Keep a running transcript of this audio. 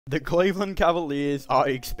The Cleveland Cavaliers are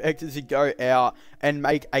expected to go out and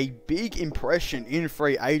make a big impression in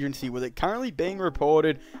free agency, with it currently being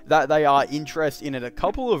reported that they are interested in a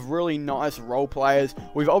couple of really nice role players.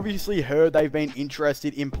 We've obviously heard they've been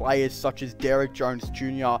interested in players such as Derrick Jones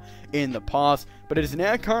Jr. in the past, but it is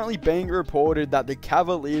now currently being reported that the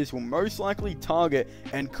Cavaliers will most likely target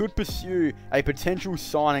and could pursue a potential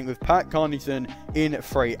signing with Pat Connaughton in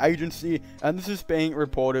free agency, and this is being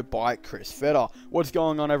reported by Chris Fetter. What's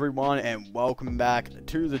going on, everyone, and welcome back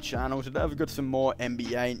to the channel. Today I've got some more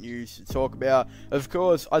NBA news to talk about. Of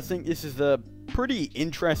course, I think this is a pretty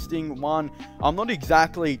interesting one. I'm not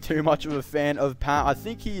exactly too much of a fan of Pat. I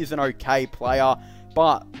think he is an okay player,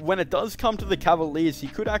 but when it does come to the Cavaliers, he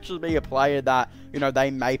could actually be a player that,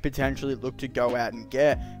 they may potentially look to go out and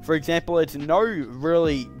get. For example, it's no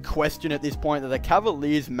really question at this point that the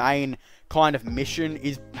Cavaliers' main kind of mission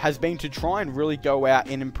has been to try and really go out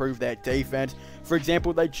and improve their defense. For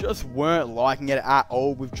example, they just weren't liking it at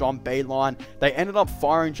all with John Beilein. They ended up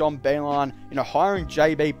firing John Beilein, hiring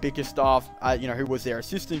JB Bickerstaff, who was their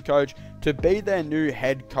assistant coach, to be their new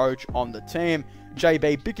head coach on the team.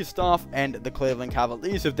 JB Bickerstaff and the Cleveland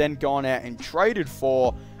Cavaliers have then gone out and traded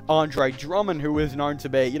for Andre Drummond, who is known to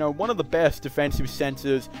be, one of the best defensive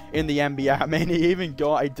centers in the NBA. I mean, he even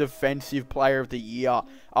got a Defensive Player of the Year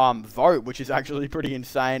vote, which is actually pretty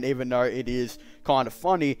insane, even though it is kind of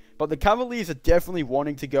funny. But the Cavaliers are definitely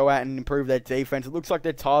wanting to go out and improve their defense. It looks like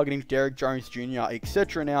they're targeting Derrick Jones Jr.,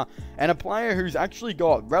 etc. now, and a player who's actually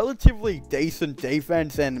got relatively decent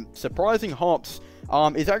defense and surprising hops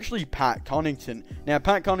is actually Pat Connaughton. Now,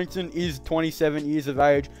 Pat Connaughton is 27 years of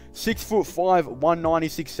age, 6'5",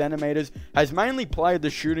 196 centimeters, has mainly played the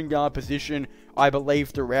shooting guard position, I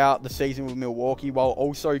believe, throughout the season with Milwaukee, while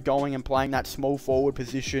also going and playing that small forward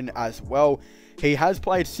position as well. He has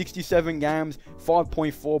played 67 games,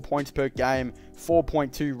 5.4 points per game,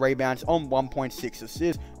 4.2 rebounds on 1.6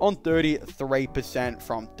 assists, on 33%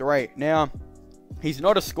 from 3. Now, he's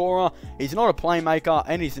not a scorer, he's not a playmaker,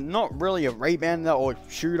 and he's not really a rebounder or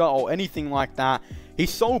shooter or anything like that. His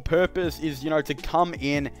sole purpose is, to come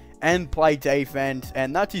in and play defense,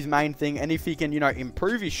 and that's his main thing. And if he can,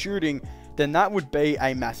 improve his shooting, then that would be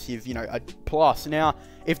a massive, a plus. Now,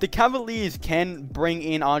 if the Cavaliers can bring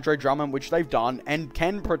in Andre Drummond, which they've done, and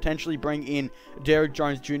can potentially bring in Derrick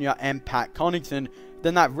Jones Jr. and Pat Connaughton,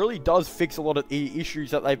 then that really does fix a lot of the issues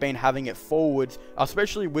that they've been having at forwards,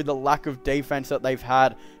 especially with the lack of defense that they've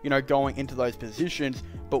had, going into those positions.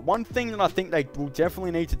 But one thing that I think they will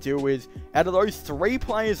definitely need to do is, out of those three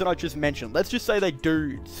players that I just mentioned, let's just say they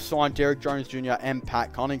do sign Derrick Jones Jr. and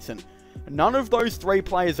Pat Connaughton. None of those three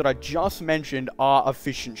players that I just mentioned are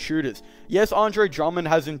efficient shooters. Yes, Andre Drummond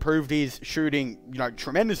has improved his shooting,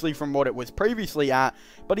 tremendously from what it was previously at,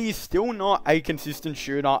 but he's still not a consistent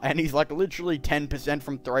shooter, and he's like literally 10%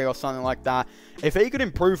 from 3 or something like that. If he could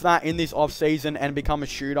improve that in this offseason and become a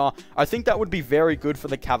shooter, I think that would be very good for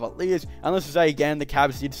the Cavaliers. And let's say again, the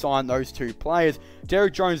Cavs did sign those two players.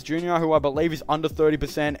 Derrick Jones Jr., who I believe is under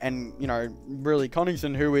 30%, and, really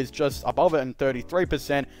Connaughton, who is just above it and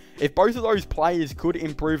 33%. If both of those players could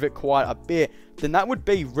improve it quite a bit, then that would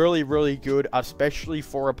be really, really good, especially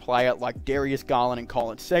for a player like Darius Garland and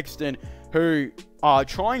Colin Sexton, who are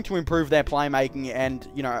trying to improve their playmaking and,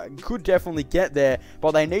 could definitely get there,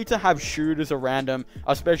 but they need to have shooters around them,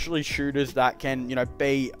 especially shooters that can,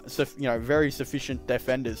 be, very sufficient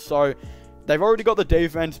defenders. So they've already got the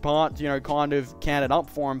defense part, kind of counted up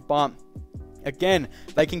for them, but again,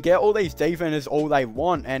 they can get all these defenders all they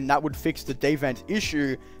want, and that would fix the defense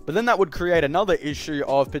issue, but then that would create another issue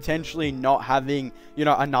of potentially not having,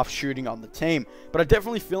 enough shooting on the team. But I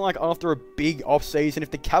definitely feel like after a big offseason,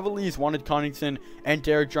 if the Cavaliers wanted Connaughton and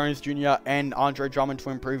Derrick Jones Jr. and Andre Drummond to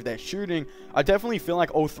improve their shooting, I definitely feel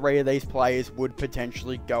like all three of these players would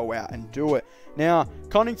potentially go out and do it. Now,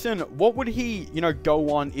 Connaughton, what would he, go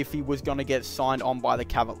on if he was going to get signed on by the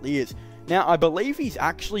Cavaliers? Now, I believe he's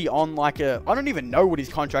actually on I don't even know what his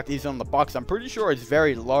contract is on the Bucks. I'm pretty sure it's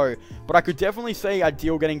very low, but I could definitely see a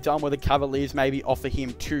deal getting done where the Cavaliers maybe offer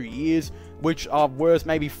him 2 years, which are worth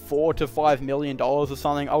maybe $4 to $5 million or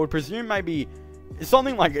something. I would presume maybe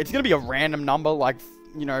something like, it's going to be a random number, like,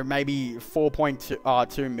 maybe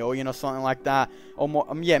 4.2 million or something like that, or more.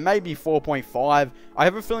 Yeah, maybe 4.5. I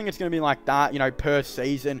have a feeling it's going to be like that, per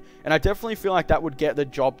season, and I definitely feel like that would get the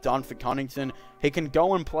job done for Connaughton. He can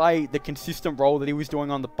go and play the consistent role that he was doing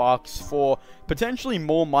on the Bucks for potentially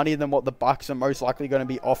more money than what the Bucks are most likely going to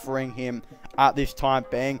be offering him at this time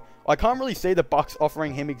being. I can't really see the Bucks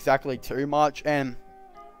offering him exactly too much, and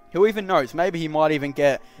who even knows, maybe he might even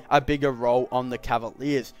get a bigger role on the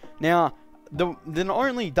Cavaliers. Now, not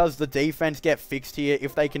only does the defense get fixed here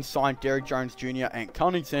if they can sign Derrick Jones Jr. and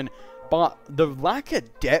Connaughton, but the lack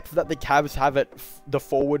of depth that the Cavs have at the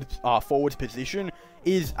forwards position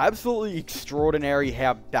is absolutely extraordinary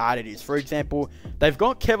how bad it is. For example, they've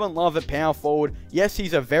got Kevin Love at power forward. Yes,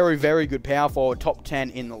 he's a very, very good power forward, top 10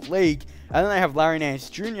 in the league. And then they have Larry Nance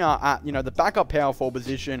Jr. at, the backup power forward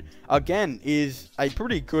position. Again, is a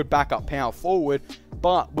pretty good backup power forward.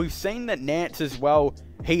 But we've seen that Nance as well,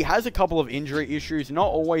 he has a couple of injury issues. Not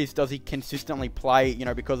always does he consistently play,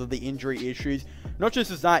 because of the injury issues. Not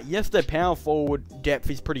just as that, yes, their power forward depth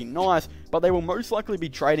is pretty nice, but they will most likely be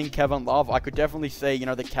trading Kevin Love. I could definitely see,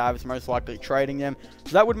 the Cavs most likely trading them.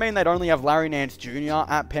 So that would mean they'd only have Larry Nance Jr.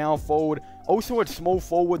 at power forward. Also at small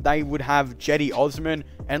forward, they would have Cedi Osman,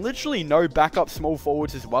 and literally no backup small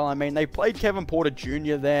forwards as well. I mean, they played Kevin Porter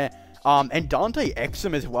Jr. there, and Dante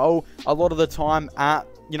Exum as well, a lot of the time at,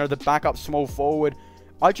 the backup small forward.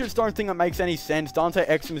 I just don't think it makes any sense. Dante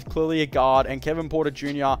Exum is clearly a guard, and Kevin Porter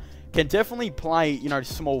Jr. can definitely play,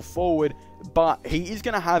 small forward, but he is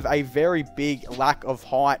going to have a very big lack of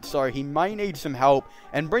height, so he may need some help.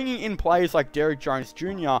 And bringing in players like Derrick Jones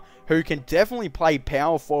Jr., who can definitely play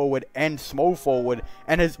power forward and small forward,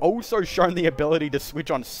 and has also shown the ability to switch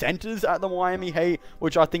on centers at the Miami Heat,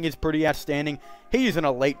 which I think is pretty outstanding. He is an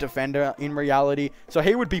elite defender in reality, so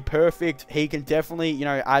he would be perfect. He can definitely,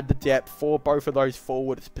 add the depth for both of those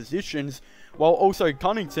forward positions, while also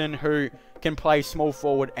Connaughton, who can play small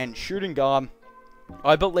forward and shooting guard,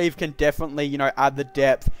 I believe can definitely, add the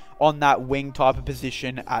depth on that wing type of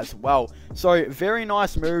position as well. So, very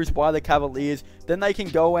nice moves by the Cavaliers. Then they can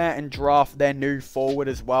go out and draft their new forward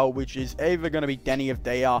as well, which is either going to be Denny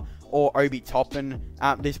Avdija or Obi Toppin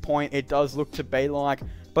at this point. It does look to be like.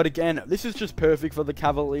 But again, this is just perfect for the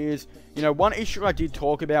Cavaliers. One issue I did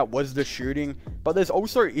talk about was the shooting, but there's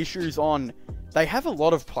also issues on, they have a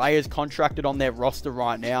lot of players contracted on their roster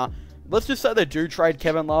right now. Let's just say they do trade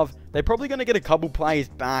Kevin Love. They're probably going to get a couple players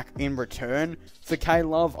back in return for K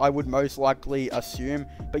Love, I would most likely assume.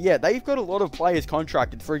 But yeah, they've got a lot of players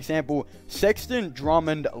contracted. For example, Sexton,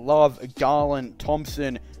 Drummond, Love, Garland,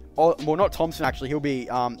 Thompson. Well, not Thompson, actually. He'll be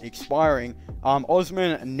expiring.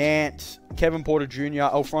 Osman, Nance, Kevin Porter Jr.,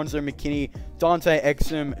 Alfonso McKinney, Dante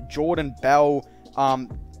Exum, Jordan Bell.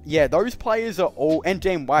 Yeah, those players are all, and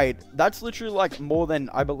Dean Wade, that's literally like more than,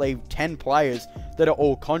 I believe, 10 players that are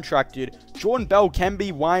all contracted. Jordan Bell can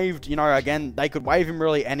be waived, again, they could waive him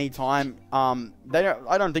really anytime. I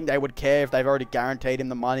don't think they would care if they've already guaranteed him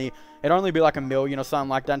the money. It'd only be like $1 million or something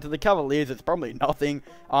like that. And to the Cavaliers, it's probably nothing.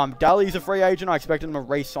 Daly's a free agent. I expect them to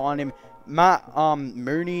re-sign him. Matt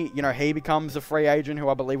Mooney, he becomes a free agent, who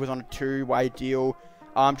I believe was on a 2-way deal.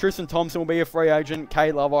 Tristan Thompson will be a free agent.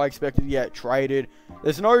 K Love, I expected to get traded.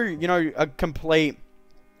 There's no, a complete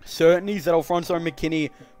certainties that Alfonso McKinney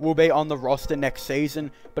will be on the roster next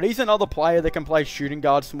season, but he's another player that can play shooting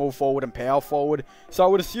guard, small forward, and power forward, so I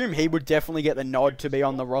would assume he would definitely get the nod to be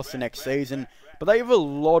on the roster next season. But they have a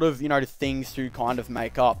lot of, things to kind of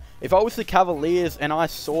make up. If I was the Cavaliers and I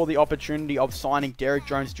saw the opportunity of signing Derrick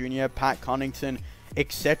Jones Jr., Pat Connaughton,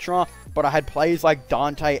 etc., but I had players like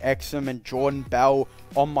Dante Exum and Jordan Bell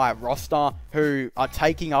on my roster who are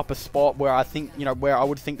taking up a spot where I think, where I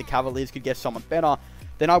would think the Cavaliers could get someone better,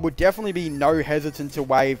 then I would definitely be no hesitant to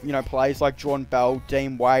waive, players like Jordan Bell,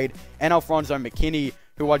 Dean Wade, and Alfonso McKinney,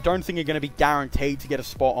 who I don't think are going to be guaranteed to get a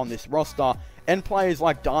spot on this roster, and players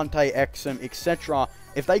like Dante Exum, etc.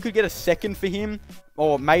 If they could get a second for him,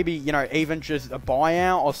 or maybe, even just a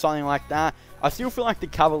buyout or something like that, I still feel like the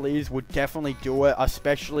Cavaliers would definitely do it,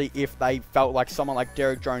 especially if they felt like someone like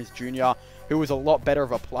Derrick Jones Jr., who was a lot better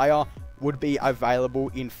of a player, would be available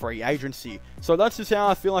in free agency. So that's just how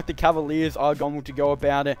I feel like the Cavaliers are going to go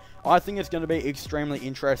about it. I think it's going to be extremely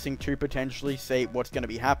interesting to potentially see what's going to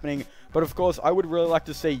be happening. But of course, I would really like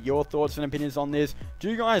to see your thoughts and opinions on this.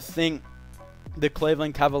 Do you guys think the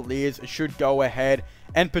Cleveland Cavaliers should go ahead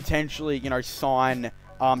and potentially, sign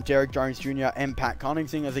Derrick Jones Jr. and Pat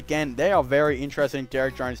Connaughton? As again, they are very interested in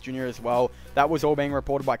Derrick Jones Jr. as well. That was all being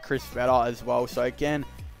reported by Chris Vetter as well. So again,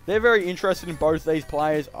 they're very interested in both these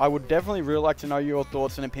players. I would definitely really like to know your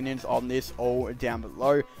thoughts and opinions on this all down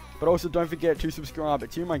below. But also don't forget to subscribe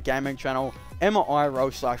to my gaming channel and my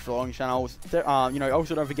IRL/vlogging channels.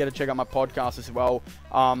 Also don't forget to check out my podcast as well.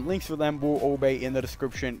 Links for them will all be in the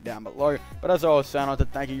description down below. But as I was saying, I'd like to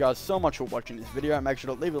thank you guys so much for watching this video. Make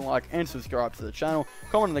sure to leave a like and subscribe to the channel.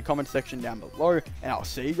 Comment in the comment section down below. And I'll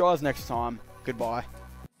see you guys next time. Goodbye.